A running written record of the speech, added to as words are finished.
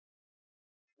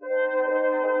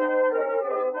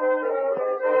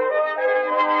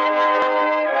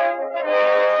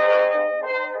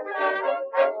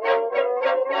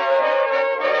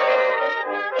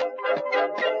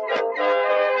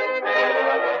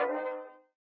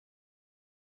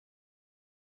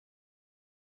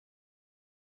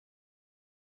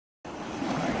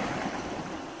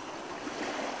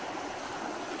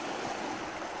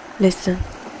Listen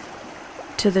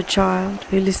to the child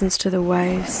who listens to the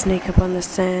waves sneak upon the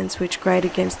sands which grate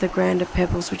against the grander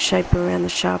pebbles which shape around the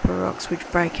sharper rocks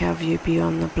which break our view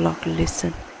beyond the block.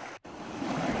 Listen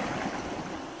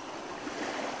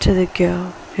to the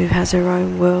girl who has her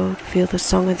own world, feel the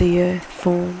song of the earth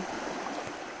form.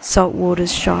 Salt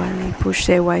waters shyly push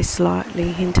their way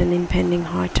slightly, hint an impending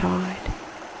high tide.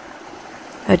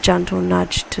 A gentle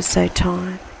nudge to say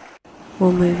time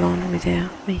will move on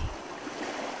without me.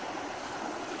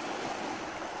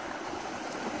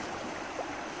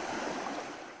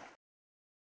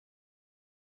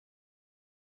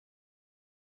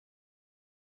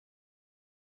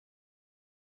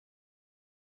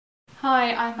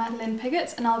 Hi, I'm Madeline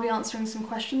Piggott and I'll be answering some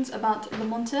questions about Le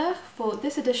Menteur for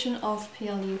this edition of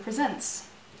PLUpresents.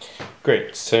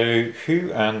 Great, so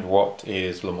who and what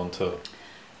is Le Menteur?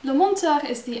 Le Menteur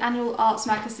is the annual arts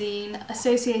magazine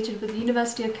associated with the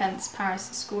University of Kent's Paris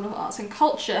School of Arts and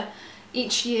Culture.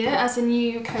 Each year, as a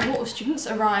new cohort of students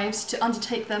arrives to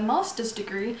undertake their master's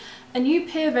degree, a new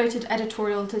peer-voted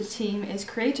editorial team is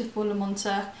created for Le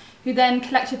Menteur, who then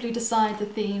collectively decide the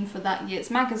theme for that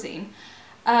year's magazine.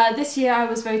 This year I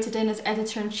was voted in as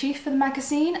editor-in-chief for the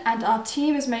magazine, and our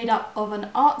team is made up of an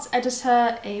arts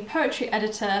editor, a poetry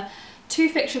editor, 2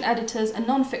 fiction editors, a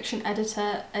non-fiction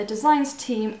editor, a designs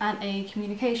team and a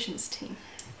communications team.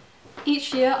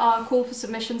 Each year our call for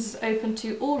submissions is open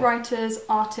to all writers,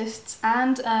 artists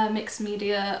and mixed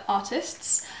media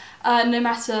artists, no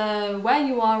matter where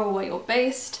you are or where you're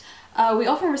based. We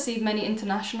often receive many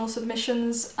international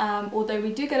submissions, although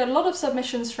we do get a lot of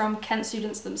submissions from Kent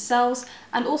students themselves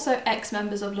and also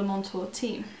ex-members of Le Menteur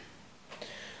team.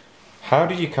 How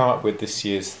did you come up with this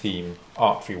year's theme,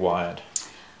 Art Rewired?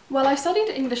 Well, I studied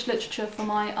English literature for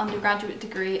my undergraduate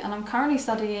degree and I'm currently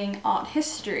studying art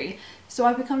history, so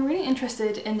I've become really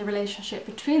interested in the relationship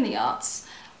between the arts.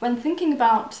 When thinking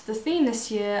about the theme this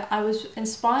year, I was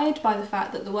inspired by the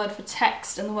fact that the word for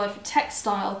text and the word for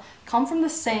textile come from the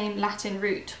same Latin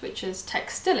root, which is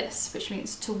textilis, which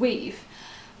means to weave.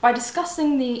 By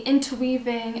discussing the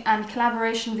interweaving and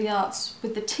collaboration of the arts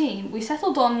with the team, we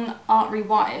settled on Art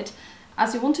Rewired,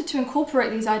 as we wanted to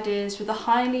incorporate these ideas with the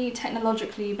highly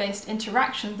technologically based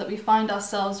interactions that we find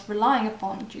ourselves relying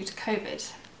upon due to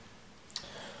COVID.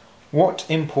 What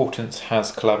importance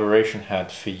has collaboration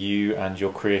had for you and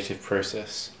your creative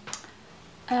process?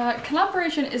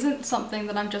 Collaboration isn't something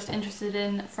that I'm just interested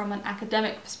in from an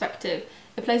academic perspective.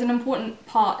 It plays an important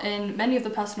part in many of the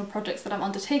personal projects that I'm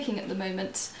undertaking at the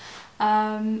moment.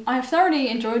 I have thoroughly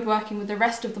enjoyed working with the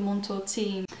rest of the Menteur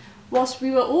team. Whilst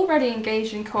we were already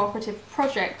engaged in cooperative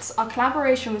projects, our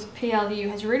collaboration with PLU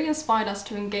has really inspired us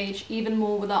to engage even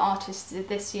more with our artists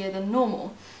this year than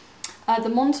normal. The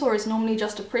Menteur is normally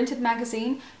just a printed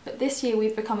magazine, but this year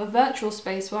we've become a virtual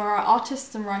space where our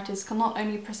artists and writers can not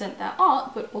only present their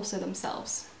art, but also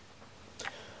themselves.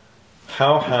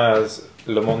 How has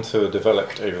Le Menteur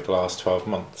developed over the last 12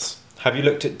 months? Have you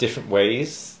looked at different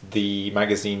ways the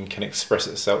magazine can express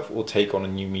itself or take on a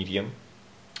new medium?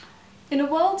 In a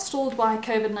world stalled by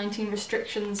COVID-19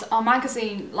 restrictions, our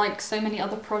magazine, like so many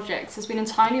other projects, has been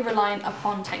entirely reliant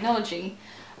upon technology.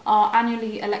 Our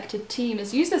annually elected team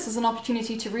has used this as an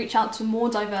opportunity to reach out to more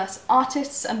diverse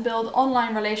artists and build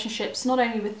online relationships not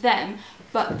only with them,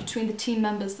 but between the team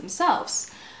members themselves.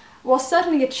 While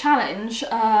certainly a challenge,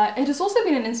 it has also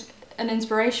been an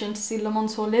inspiration to see Le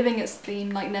Menteur living its theme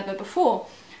like never before,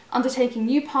 undertaking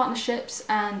new partnerships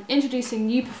and introducing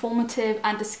new performative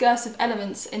and discursive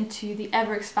elements into the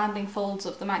ever-expanding folds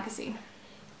of the magazine.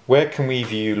 Where can we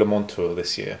view Le Menteur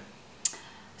this year?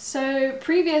 So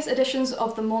previous editions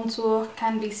of the Menteur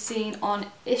can be seen on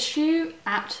Issue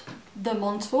at the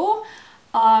Menteur.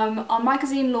 Our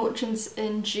magazine launches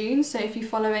in June, so if you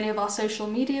follow any of our social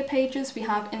media pages, we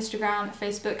have Instagram,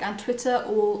 Facebook and Twitter,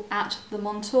 all at the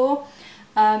Menteur.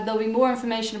 There'll be more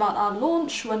information about our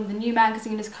launch when the new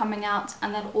magazine is coming out,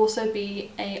 and there'll also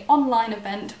be an online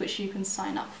event which you can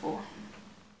sign up for.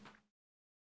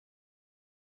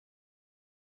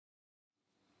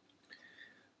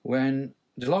 When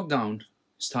the lockdown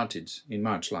started in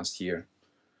March last year,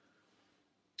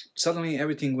 suddenly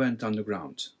everything went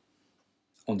underground.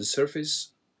 On the surface,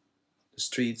 the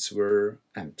streets were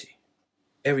empty.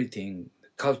 Everything, the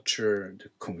culture, the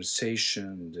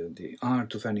conversation, the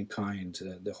art of any kind,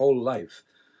 the whole life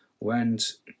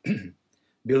went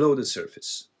below the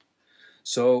surface.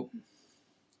 So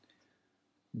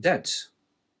that,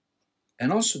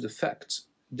 and also the fact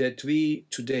that we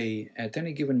today, at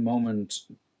any given moment,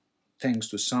 thanks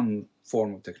to some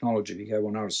form of technology we have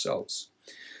on ourselves,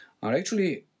 are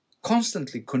actually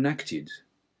constantly connected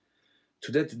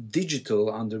to that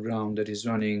digital underground that is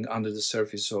running under the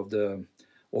surface of the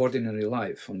ordinary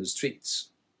life on the streets.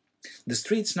 The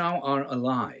streets now are a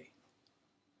lie.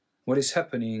 What is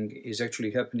happening is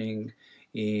actually happening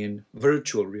in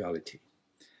virtual reality.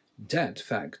 That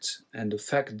fact, and the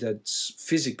fact that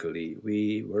physically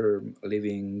we were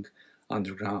living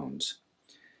underground,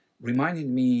 reminded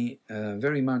me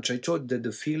very much. I thought that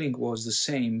the feeling was the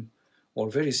same or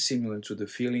very similar to the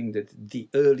feeling that the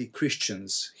early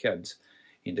Christians had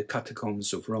in the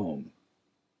catacombs of Rome.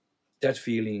 That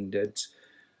feeling that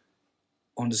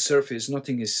on the surface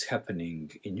nothing is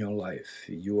happening in your life.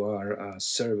 You are a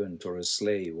servant or a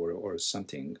slave or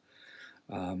something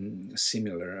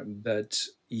similar, but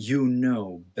you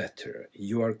know better.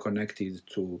 You are connected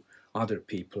to other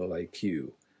people like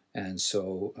you. And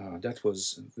so that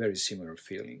was a very similar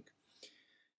feeling.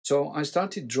 So I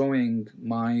started drawing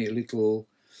my little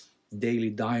daily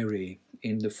diary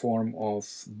in the form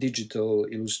of digital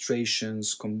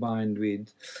illustrations combined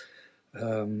with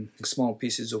small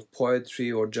pieces of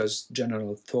poetry or just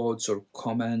general thoughts or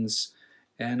comments.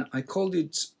 And I called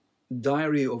it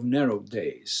Diary of Narrow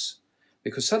Days,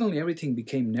 because suddenly everything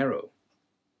became narrow.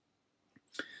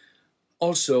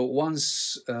 Also,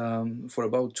 once for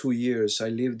about 2 years, I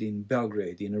lived in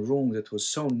Belgrade in a room that was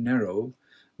so narrow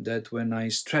that when I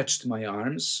stretched my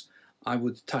arms, I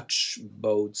would touch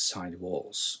both side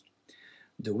walls.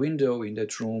 The window in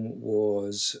that room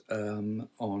was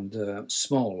on the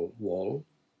small wall,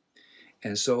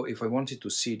 and so if I wanted to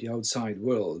see the outside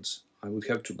world, I would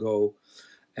have to go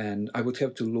and I would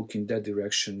have to look in that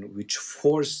direction, which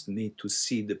forced me to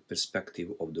see the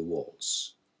perspective of the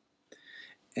walls.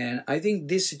 And I think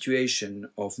this situation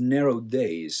of narrow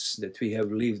days that we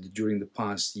have lived during the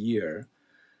past year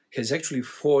has actually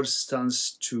forced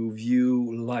us to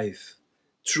view life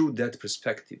through that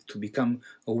perspective, to become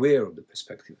aware of the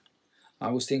perspective.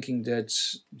 I was thinking that,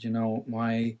 you know,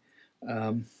 my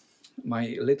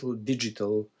little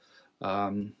digital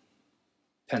pen,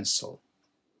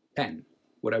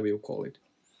 whatever you call it,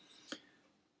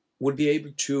 would be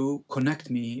able to connect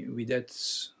me with that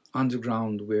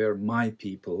underground where my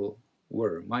people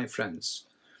were, my friends,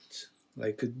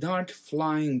 like a dart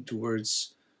flying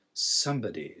towards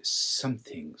somebody,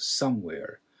 something,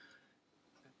 somewhere,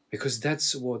 because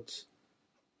that's what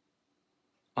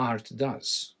art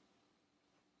does.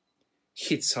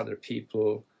 Hits other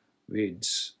people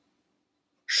with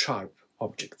sharp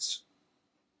objects.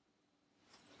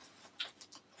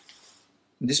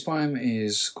 This poem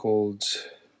is called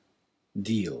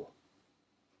Deal.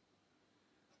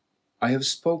 I have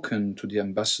spoken to the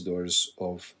ambassadors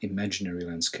of imaginary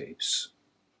landscapes.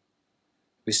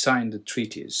 We signed the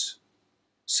treaties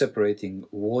separating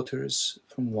waters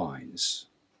from wines.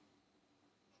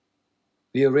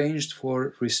 We arranged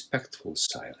for respectful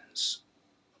silence.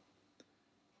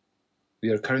 We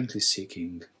are currently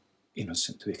seeking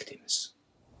innocent victims.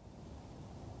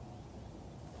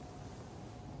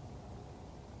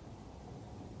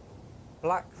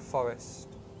 Black Forest.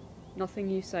 Nothing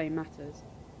you say matters.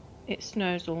 It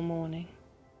snows all morning.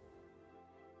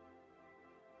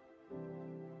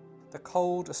 The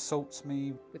cold assaults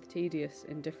me With tedious,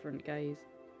 indifferent gaze.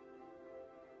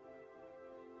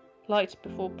 Light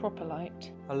before proper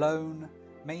light. alone,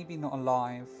 maybe not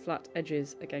alive. Flat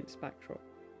edges against backdrop.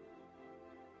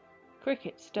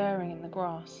 Cricket stirring in the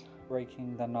grass.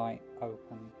 Breaking the night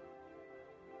open.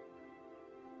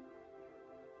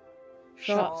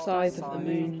 Sharp scythe of the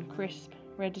moon. Crisp,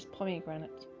 red as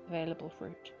pomegranate. Available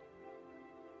fruit.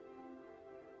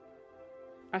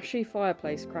 Ashy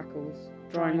fireplace crackles,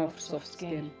 drying off soft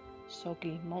skin.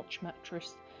 Soggy mulch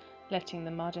mattress, letting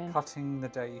the mud in. Cutting the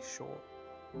day short.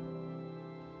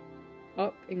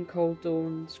 Up in cold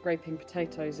dawn, scraping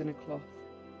potatoes in a cloth.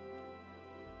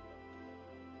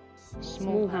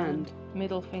 Small hand.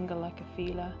 Middle finger like a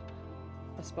feeler.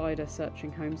 A spider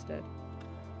searching homestead.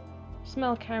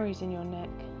 Smell carries in your neck,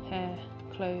 hair,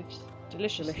 clothes,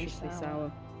 deliciously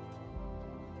sour.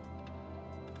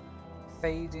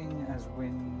 Fading as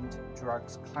wind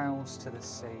drags clouds to the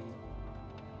sea.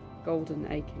 Golden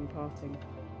aching parting.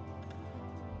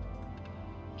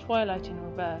 Twilight in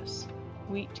reverse,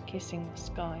 wheat kissing the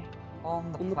sky.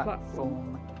 On the On the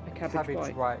platform, a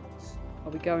cabbage right.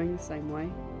 Are we going the same way?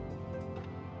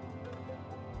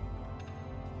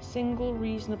 Single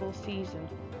reasonable season.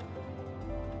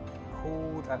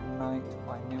 Cooled at night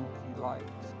by milky light.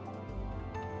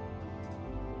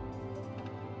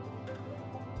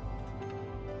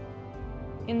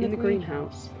 In the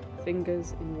greenhouse.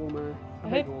 Fingers in warm earth. I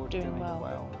hope You're doing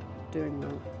well. Doing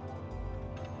well.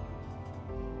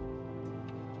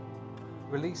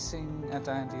 Releasing a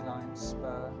dandelion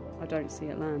spur. I don't see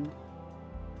it land.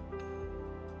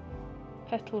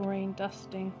 Petal rain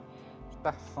dusting,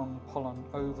 saffron pollen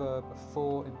over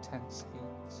before intense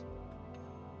heat.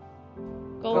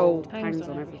 Gold hangs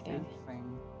on everything.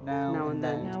 Now and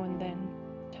then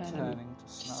turning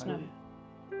to snow.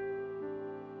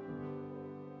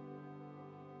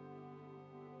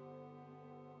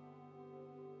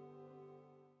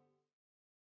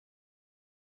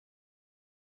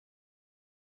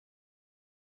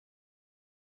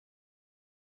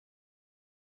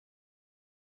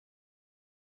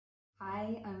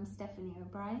 Hi, I'm Stephanie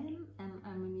O'Brien and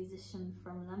I'm a musician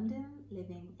from London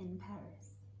living in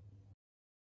Paris.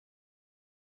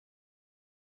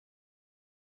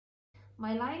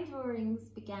 My line drawings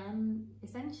began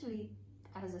essentially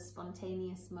as a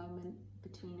spontaneous moment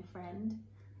between a friend.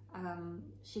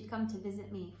 She'd come to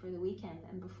visit me for the weekend,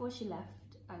 and before she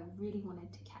left I really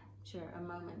wanted to capture a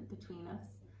moment between us.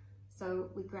 So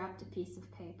we grabbed a piece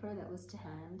of paper that was to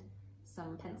hand,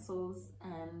 some pencils,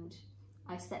 and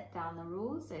I set down the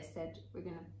rules. I said, we're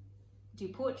going to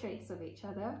do portraits of each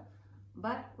other,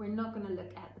 but we're not going to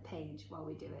look at the page while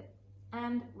we do it.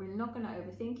 And we're not going to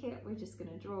overthink it. We're just going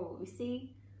to draw what we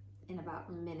see in about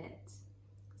a minute.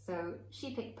 So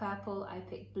she picked purple, I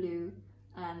picked blue,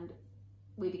 and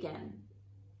we began.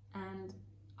 And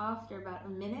after about a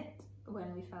minute,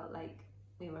 when we felt like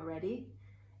we were ready,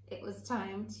 it was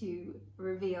time to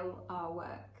reveal our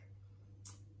work.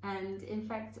 And in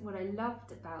fact, what I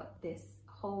loved about this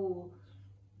whole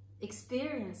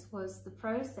experience was the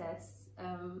process.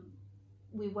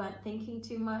 We weren't thinking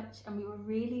too much, and we were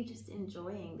really just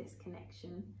enjoying this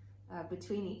connection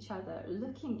between each other,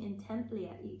 looking intently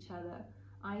at each other,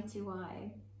 eye to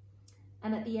eye.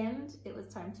 And at the end, it was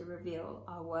time to reveal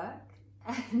our work,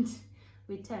 and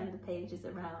we turned the pages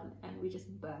around and we just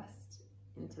burst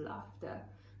into laughter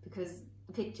because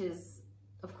the pictures,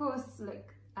 of course,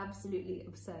 look absolutely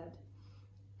absurd.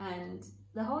 And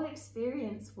the whole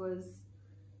experience was,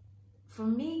 for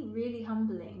me, really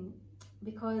humbling,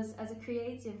 because as a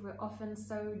creative we're often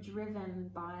so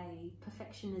driven by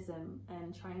perfectionism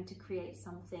and trying to create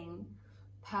something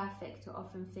perfect, or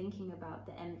often thinking about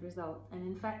the end result. And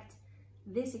in fact,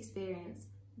 this experience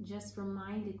just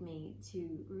reminded me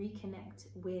to reconnect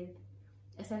with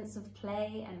a sense of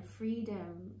play and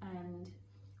freedom and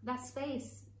that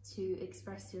space to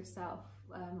express yourself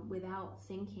without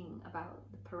thinking about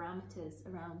the parameters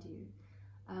around you.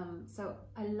 So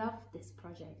I loved this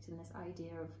project and this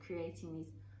idea of creating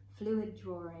these fluid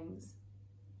drawings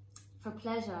for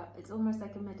pleasure. It's almost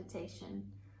like a meditation.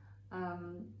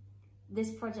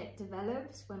 This project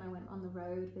developed when I went on the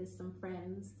road with some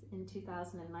friends in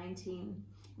 2019.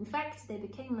 In fact, they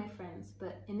became my friends,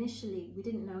 but initially we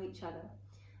didn't know each other,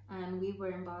 and we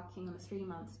were embarking on a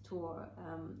 3-month tour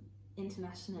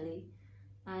internationally.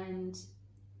 And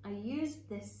I used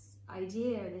this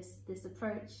idea, this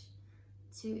approach,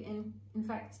 to in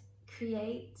fact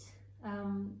create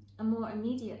a more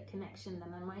immediate connection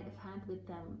than I might have had with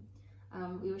them.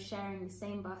 We were sharing the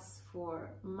same bus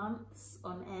for months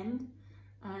on end,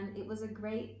 and it was a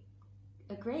great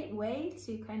way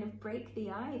to kind of break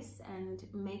the ice and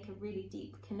make a really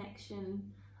deep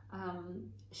connection,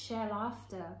 share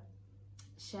laughter,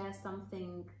 share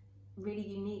something really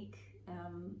unique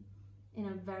in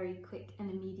a very quick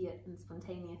and immediate and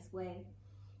spontaneous way.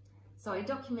 So I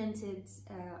documented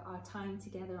our time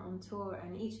together on tour,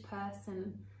 and each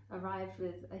person arrived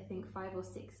with, I think, 5 or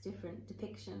 6 different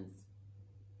depictions.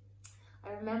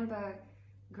 I remember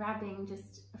grabbing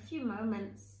just a few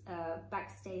moments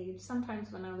backstage,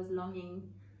 sometimes when I was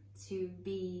longing to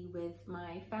be with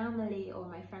my family or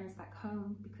my friends back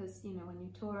home, because, you know, when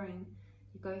you're touring,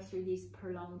 you go through these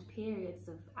prolonged periods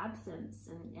of absence,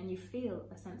 and you feel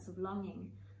a sense of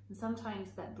longing. And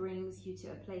sometimes that brings you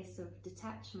to a place of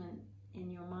detachment in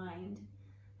your mind.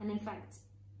 And in fact,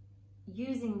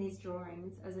 using these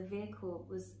drawings as a vehicle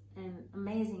was an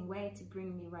amazing way to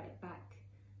bring me right back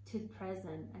to the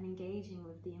present and engaging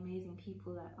with the amazing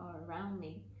people that are around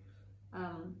me.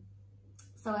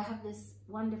 So I have this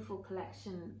wonderful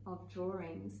collection of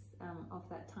drawings of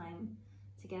that time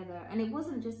together. And it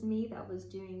wasn't just me that was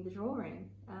doing the drawing.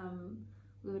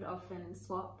 We would often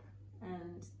swap,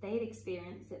 and they'd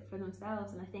experience it for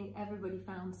themselves, and I think everybody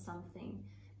found something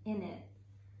in it.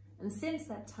 And since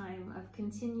that time I've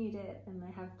continued it, and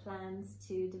I have plans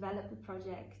to develop the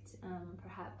project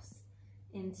perhaps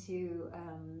into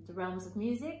the realms of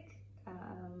music,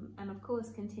 and of course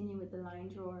continue with the line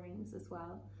drawings as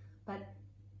well. But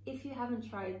if you haven't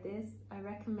tried this, I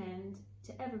recommend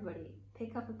to everybody,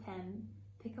 pick up a pen,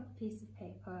 pick up a piece of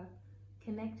paper,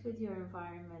 connect with your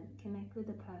environment, connect with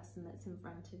the person that's in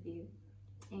front of you,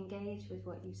 engage with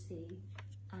what you see,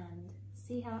 and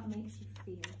see how it makes you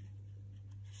feel.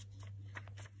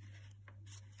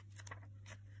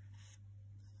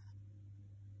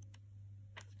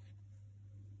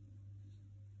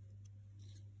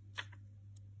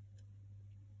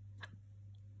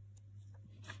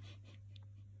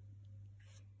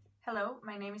 Hello,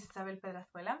 my name is Isabel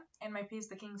Pedrazuela, and my piece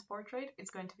The King's Portrait is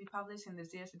going to be published in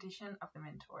this year's edition of the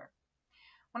Menteur.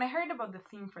 When I heard about the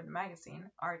theme for the magazine,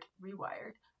 Art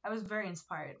Rewired, I was very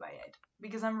inspired by it,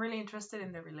 because I'm really interested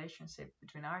in the relationship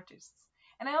between artists.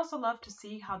 And I also love to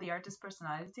see how the artist's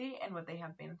personality and what they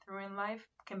have been through in life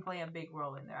can play a big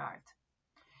role in their art.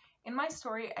 In my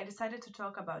story, I decided to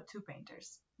talk about two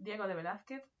painters, Diego de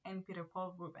Velázquez and Peter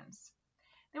Paul Rubens.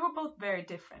 They were both very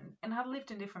different and had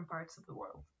lived in different parts of the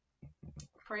world.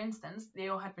 For instance,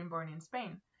 Diego had been born in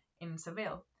Spain, in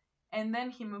Seville, and then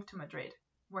he moved to Madrid,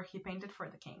 where he painted for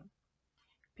the king.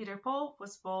 Peter Paul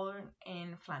was born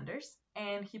in Flanders,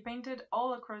 and he painted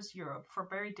all across Europe for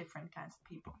very different kinds of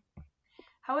people.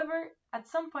 However, at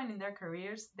some point in their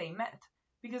careers, they met,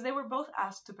 because they were both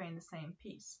asked to paint the same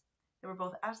piece. They were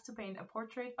both asked to paint a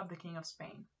portrait of the King of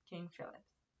Spain, King Philip.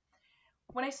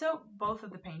 When I saw both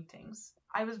of the paintings,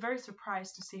 I was very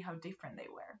surprised to see how different they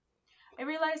were. I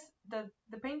realized that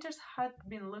the painters had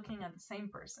been looking at the same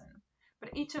person,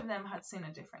 but each of them had seen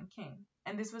a different king,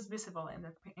 and this was visible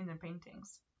in their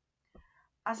paintings.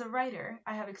 As a writer,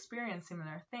 I have experienced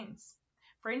similar things.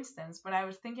 For instance, when I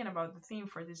was thinking about the theme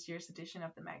for this year's edition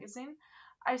of the magazine,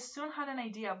 I soon had an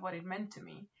idea of what it meant to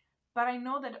me, but I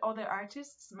know that other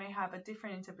artists may have a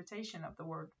different interpretation of the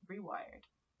word rewired.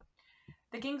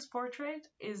 The King's Portrait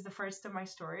is the first of my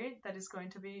story that is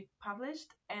going to be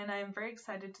published, and I am very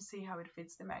excited to see how it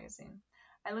fits the magazine.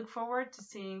 I look forward to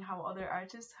seeing how other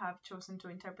artists have chosen to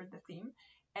interpret the theme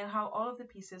and how all of the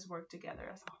pieces work together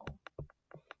as a whole.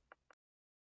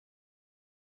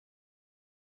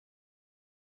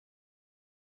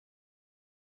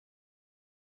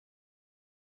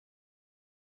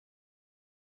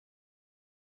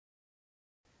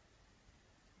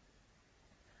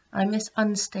 I miss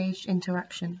unstaged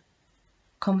interaction.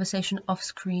 Conversation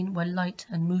off-screen where light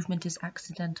and movement is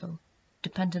accidental,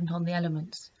 dependent on the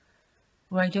elements.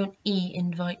 Where I don't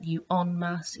invite you en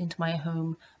masse into my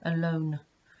home alone.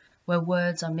 Where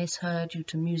words are misheard due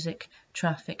to music,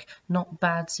 traffic, not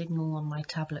bad signal on my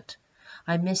tablet.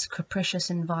 I miss capricious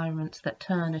environments that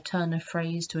turn a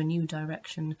phrase to a new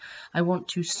direction. I want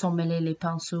to sommelier les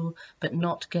pinceaux, but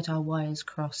not get our wires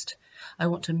crossed. I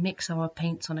want to mix our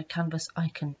paints on a canvas I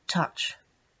can touch.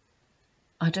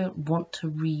 I don't want to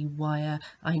rewire,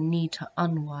 I need to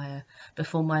unwire,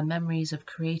 before my memories of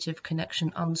creative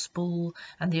connection unspool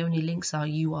and the only links are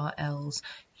URLs.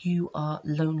 You are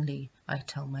lonely, I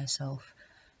tell myself.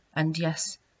 And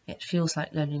yes, it feels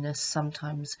like loneliness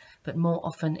sometimes, but more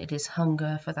often it is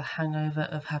hunger for the hangover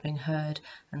of having heard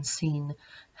and seen,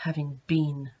 having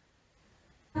been.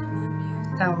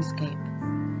 Soundscape.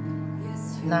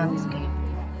 Landscape.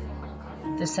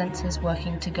 The senses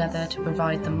working together to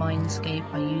provide the mindscape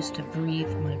I use to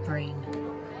breathe my brain.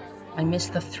 I miss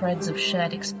the threads of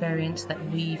shared experience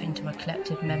that weave into a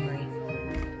collective memory.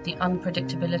 The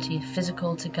unpredictability of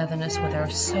physical togetherness where there are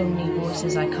so many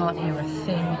voices I can't hear a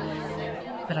thing,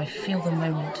 but I feel the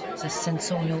moment as a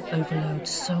sensorial overload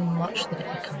so much that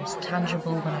it becomes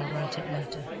tangible when I write it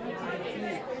later.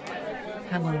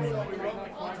 Hang on a minute.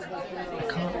 I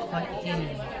can't quite hear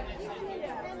you.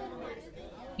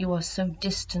 You are so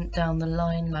distant down the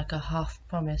line like a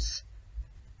half-promise.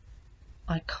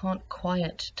 I can't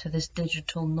quiet to this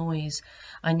digital noise.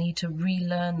 I need to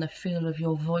relearn the feel of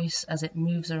your voice as it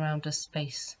moves around a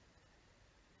space.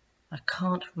 I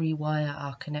can't rewire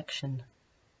our connection.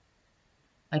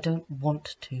 I don't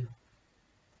want to.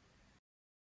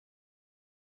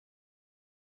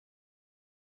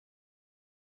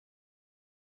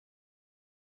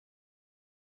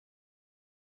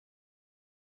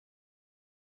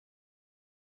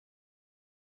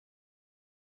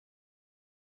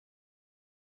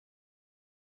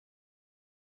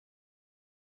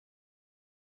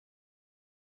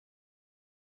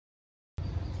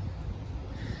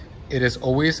 It is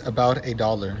always about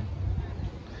 $1.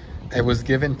 I was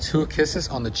given 2 kisses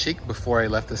on the cheek before I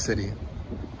left the city,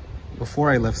 before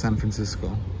I left San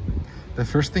Francisco. The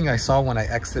first thing I saw when I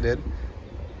exited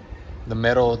the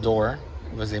metal door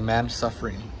was a man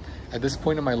suffering. At this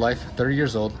point in my life, 30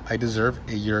 years old, I deserve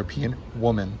a European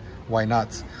woman. Why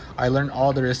not? I learned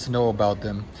all there is to know about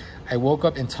them. I woke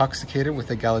up intoxicated with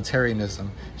egalitarianism.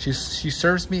 She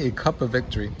serves me a cup of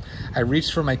victory. I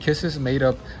reached for my kisses made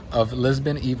up of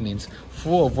Lisbon evenings,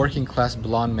 full of working class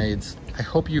blonde maids. I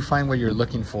hope you find what you're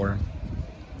looking for.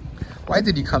 Why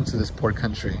did you come to this poor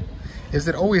country? Is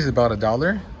it always about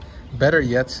 $1? Better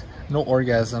yet, no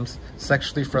orgasms,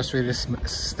 sexually frustrated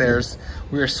stares.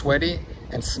 We are sweaty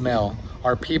and smell.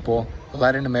 Our people,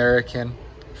 Latin American,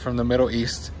 from the Middle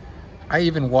East. I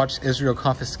even watched Israel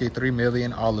confiscate 3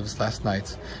 million olives last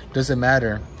night. Does it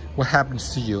matter what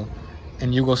happens to you?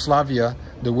 In Yugoslavia,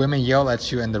 the women yell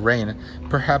at you in the rain.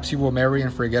 Perhaps you will marry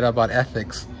and forget about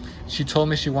ethics. She told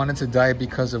me she wanted to die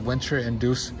because of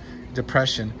winter-induced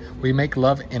depression. We make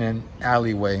love in an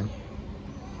alleyway.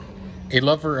 A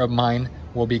lover of mine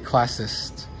will be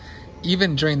classist.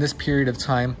 Even during this period of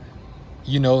time,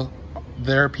 you know,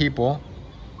 there are people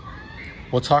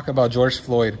will talk about George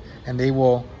Floyd and they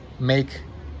will make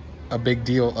a big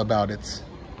deal about it.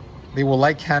 They will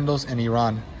light candles in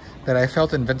Iran, that I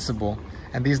felt invincible,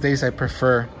 and these days I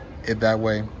prefer it that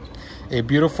way. A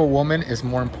beautiful woman is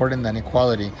more important than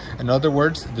equality. In other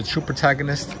words, the true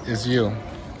protagonist is you.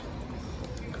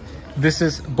 This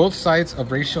is both sides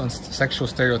of racial and sexual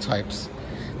stereotypes.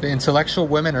 The intellectual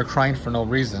women are crying for no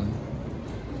reason.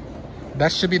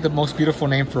 That should be the most beautiful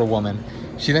name for a woman.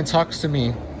 She then talks to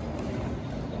me.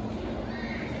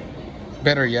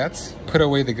 Better yet, put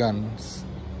away the guns.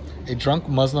 A drunk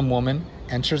Muslim woman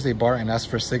enters a bar and asks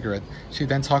for a cigarette. She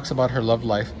then talks about her love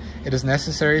life. It is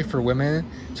necessary for women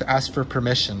to ask for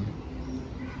permission,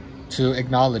 to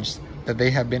acknowledge that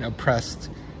they have been oppressed,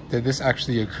 that this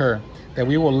actually occur, that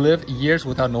we will live years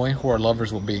without knowing who our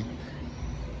lovers will be.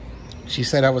 She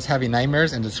said I was having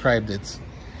nightmares and described it.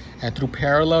 And through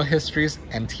parallel histories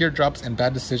and teardrops and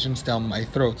bad decisions down my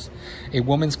throat, a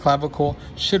woman's clavicle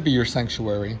should be your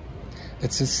sanctuary.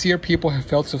 That sincere people have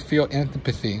failed to feel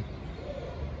empathy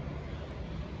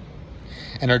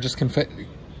and are just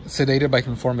sedated by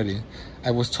conformity. I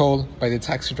was told by the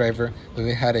taxi driver that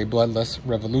they had a bloodless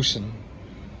revolution.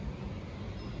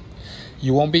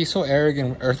 You won't be so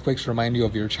arrogant when earthquakes remind you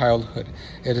of your childhood.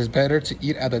 It is better to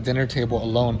eat at the dinner table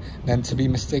alone than to be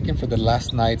mistaken for the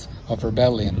last night of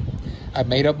rebellion. I've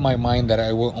made up my mind that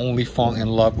I will only fall in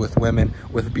love with women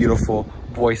with beautiful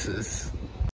voices.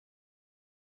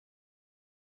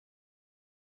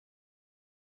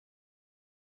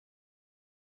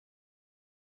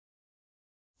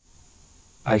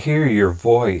 I hear your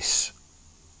voice,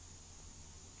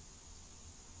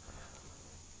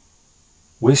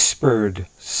 whispered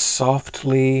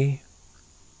softly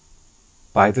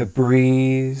by the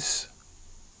breeze,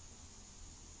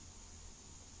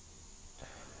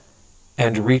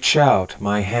 and reach out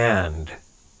my hand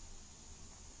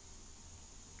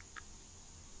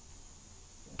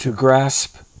to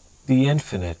grasp the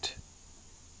infinite.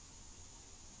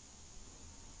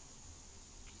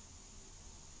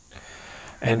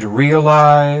 And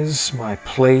realize my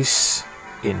place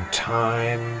in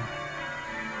time.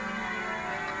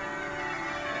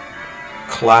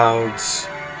 Clouds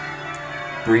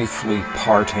briefly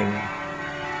parting,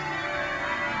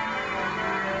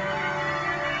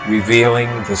 revealing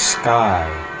the sky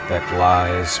that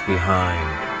lies behind,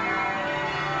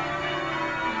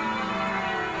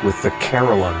 with the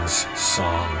Carolyn's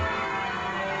song.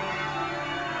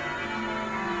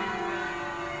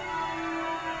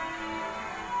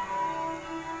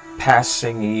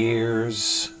 Passing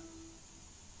years,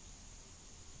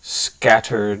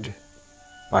 scattered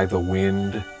by the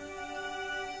wind,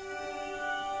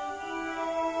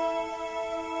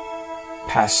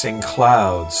 passing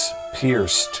clouds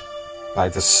pierced by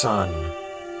the sun,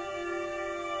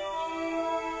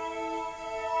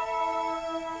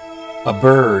 a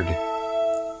bird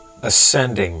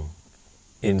ascending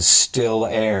in still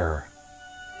air.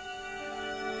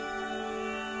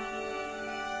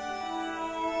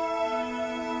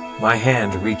 My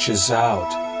hand reaches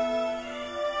out.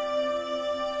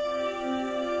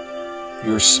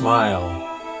 Your smile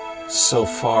so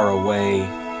far away.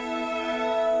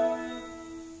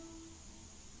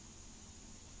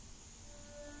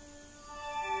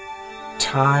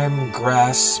 Time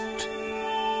grasped.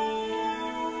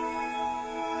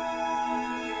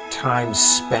 Time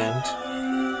spent.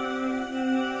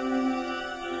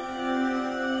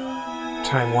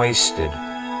 Time wasted.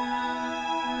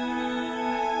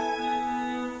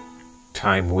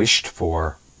 Time wished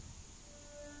for.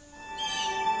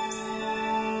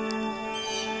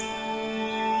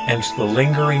 And the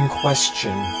lingering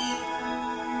question,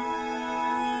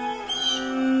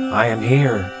 I am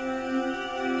here.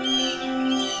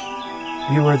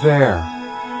 You are there.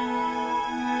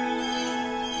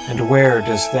 And where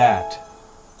does that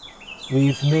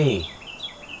leave me?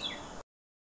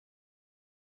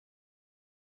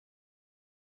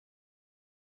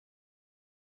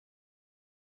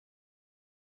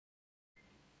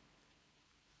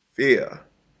 Fear,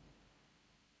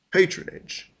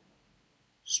 patronage,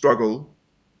 struggle,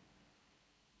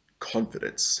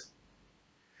 confidence.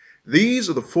 These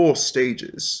are the 4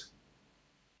 stages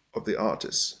of the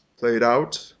artist, played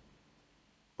out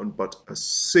on but a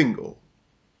single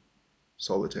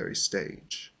solitary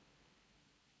stage.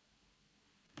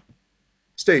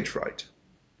 Stage fright.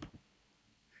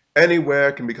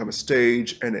 Anywhere can become a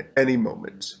stage and at any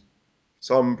moment.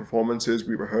 Some performances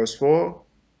we rehearse for,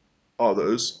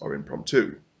 others are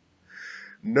impromptu.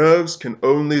 Nerves can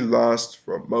only last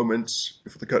for a moment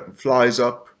before the curtain flies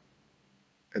up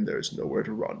and there is nowhere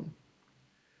to run.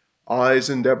 Eyes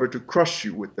endeavor to crush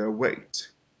you with their weight.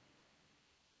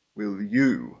 Will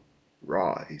you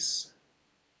rise?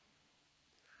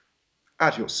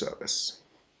 At your service.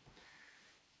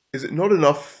 Is it not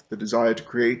enough the desire to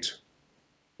create,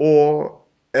 or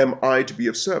am I to be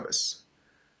of service?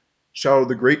 Shall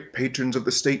the great patrons of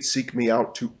the state seek me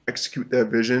out to execute their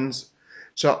visions?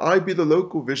 Shall I be the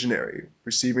local visionary,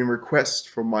 receiving requests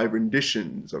for my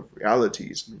renditions of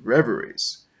realities and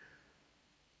reveries?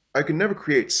 I can never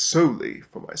create solely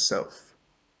for myself,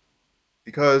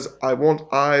 because I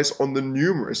want eyes on the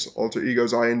numerous alter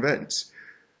egos I invent,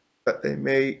 that they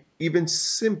may even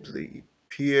simply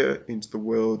peer into the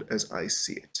world as I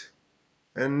see it,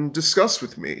 and discuss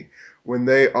with me when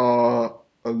they are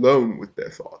alone with their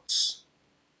thoughts.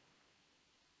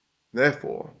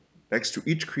 Therefore, next to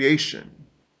each creation,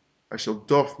 I shall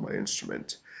doff my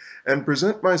instrument and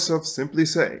present myself simply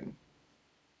saying,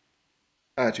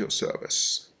 at your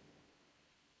service.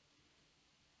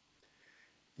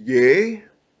 Yea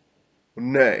or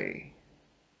nay?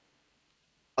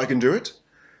 I can do it.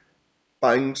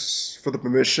 Thanks for the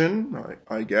permission,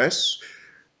 I guess.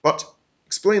 But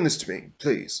explain this to me,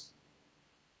 please.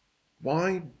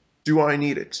 Why do I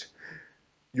need it?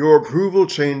 Your approval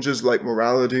changes like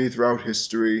morality throughout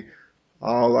history.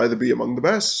 I'll either be among the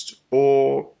best,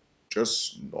 or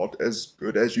just not as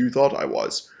good as you thought I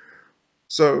was.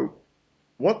 So,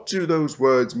 what do those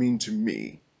words mean to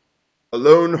me?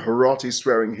 Alone Hirati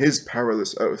swearing his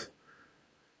perilous oath.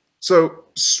 So,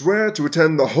 swear to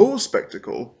attend the whole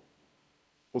spectacle,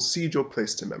 or cede your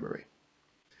place to memory.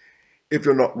 If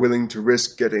you're not willing to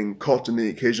risk getting caught in the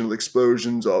occasional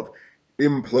explosions of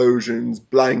implosions,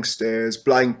 blank stares,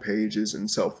 blank pages,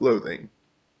 and self-loathing.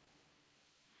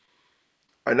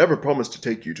 I never promised to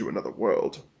take you to another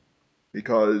world,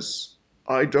 because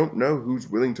I don't know who's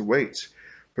willing to wait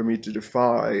for me to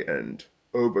defy and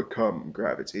overcome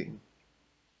gravity.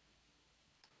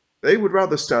 They would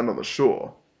rather stand on the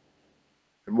shore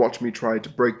and watch me try to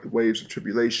break the waves of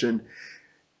tribulation.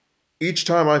 Each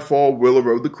time I fall will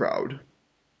erode the crowd,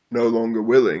 no longer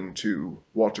willing to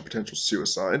watch a potential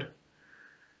suicide,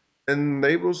 and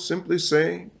they will simply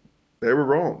say they were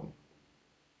wrong.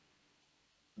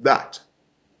 That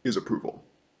is approval.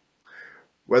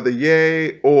 Whether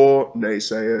yay or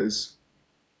naysayers,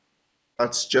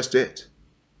 that's just it.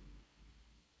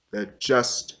 They're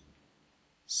just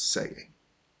saying.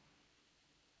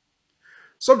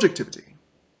 Subjectivity.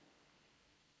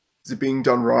 Is it being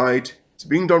done right? Is it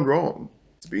being done wrong?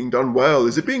 Is it being done well?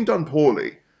 Is it being done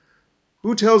poorly?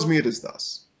 Who tells me it is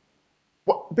thus?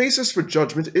 What basis for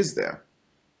judgment is there?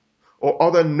 Or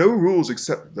are there no rules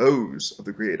except those of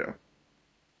the Creator?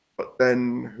 But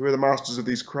then, who are the masters of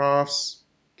these crafts?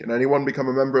 Can anyone become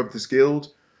a member of this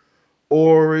guild?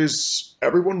 Or is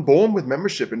everyone born with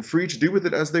membership and free to do with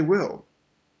it as they will?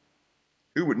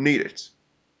 Who would need it?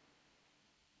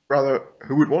 Rather,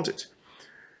 who would want it?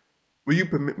 Will you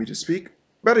permit me to speak?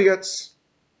 Better yet,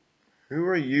 who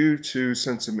are you to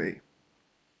censor me?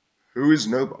 Who is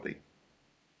nobody?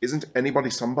 Isn't anybody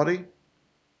somebody?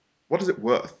 What is it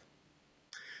worth?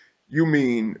 You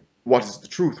mean, what is the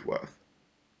truth worth?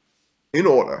 In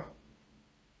order.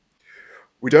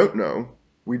 We don't know,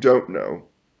 we don't know,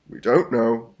 we don't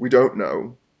know, we don't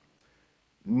know.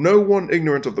 No one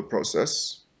ignorant of the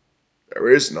process. There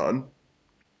is none.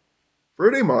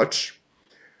 Pretty much.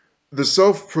 The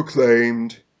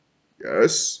self-proclaimed,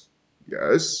 yes,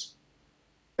 yes,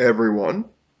 everyone,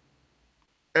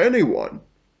 anyone.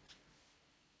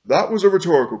 That was a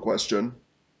rhetorical question.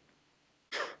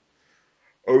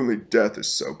 Only death is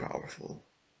so powerful.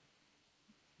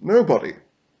 Nobody.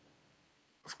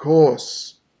 Of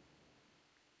course.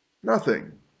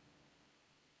 Nothing.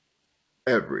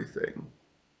 Everything.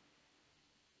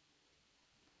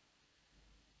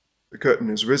 The curtain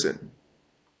has risen.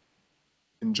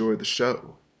 Enjoy the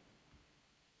show.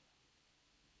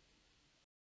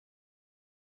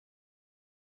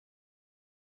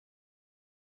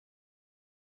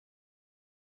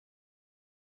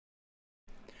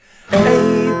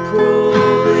 April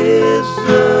is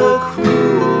the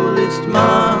cruelest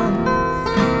month.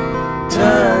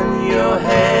 Turn your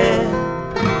head,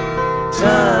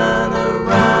 turn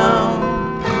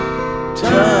around,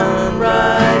 turn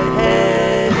right,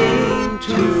 heading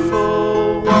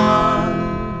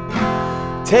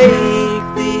 241.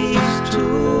 Take these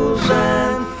tools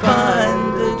and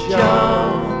find a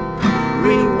job.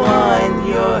 Rewind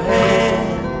your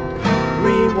head,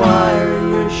 rewind.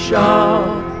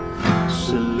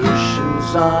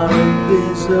 shadows are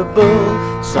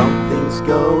invisible. Something's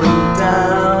going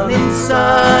down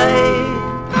inside.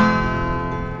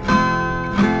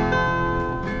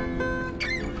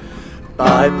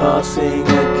 Bypassing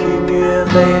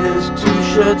accumulators to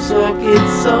short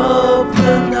circuits of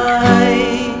the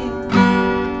night.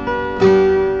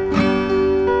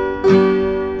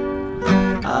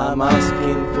 I'm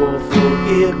asking for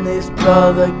forgiveness,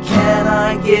 brother. Can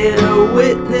I get a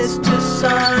witness to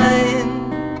sign?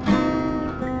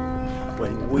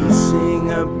 When we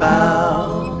sing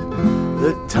about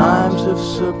the times of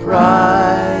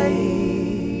surprise.